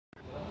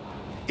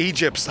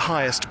Egypt's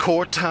highest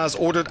court has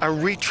ordered a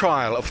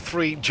retrial of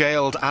 3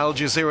 jailed Al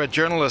Jazeera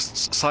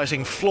journalists,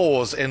 citing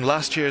flaws in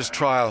last year's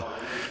trial.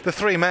 The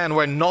 3 men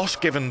were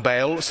not given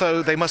bail,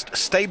 so they must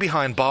stay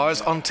behind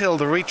bars until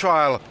the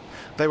retrial.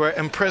 They were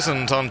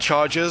imprisoned on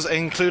charges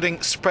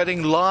including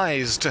spreading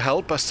lies to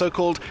help a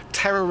so-called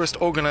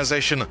terrorist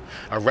organization,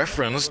 a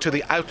reference to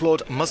the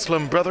outlawed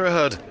Muslim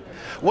Brotherhood.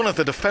 One of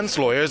the defense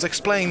lawyers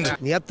explained,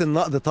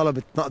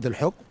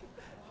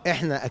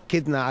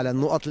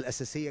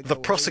 the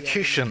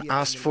prosecution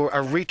asked for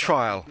a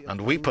retrial,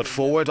 and we put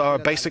forward our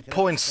basic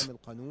points.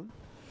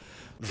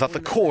 That the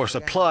court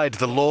applied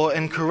the law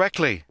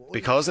incorrectly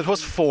because it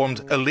was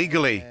formed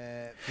illegally.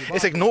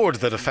 It ignored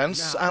the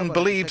defense and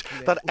believed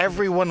that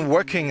everyone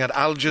working at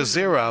Al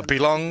Jazeera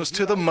belongs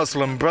to the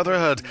Muslim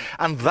Brotherhood,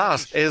 and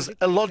that is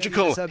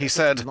illogical, he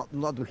said.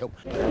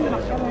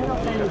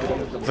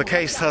 The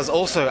case has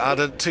also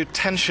added to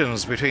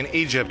tensions between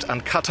Egypt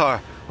and Qatar,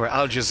 where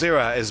Al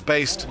Jazeera is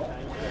based.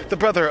 The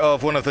brother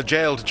of one of the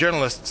jailed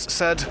journalists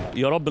said,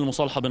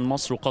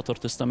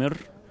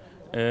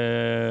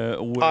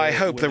 I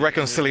hope the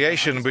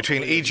reconciliation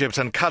between Egypt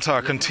and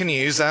Qatar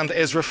continues and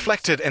is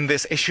reflected in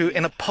this issue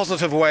in a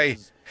positive way.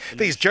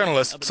 These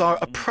journalists are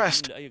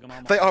oppressed.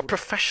 They are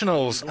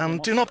professionals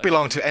and do not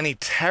belong to any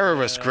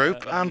terrorist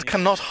group and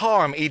cannot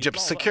harm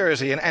Egypt's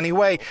security in any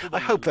way. I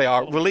hope they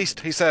are released,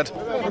 he said.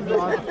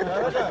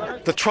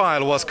 The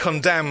trial was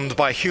condemned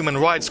by human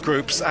rights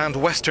groups and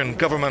Western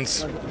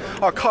governments.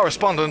 Our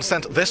correspondent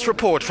sent this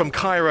report from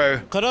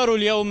Cairo.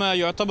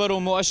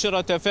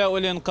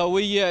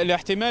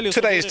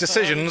 Today's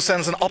decision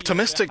sends an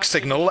optimistic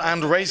signal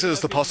and raises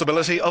the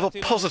possibility of a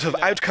positive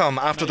outcome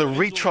after the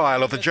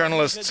retrial of the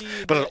journalists,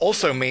 but it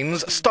also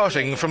means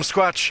starting from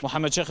scratch.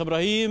 Mohamed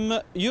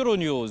Fahmy,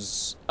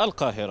 euronews, Al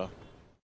Qahira.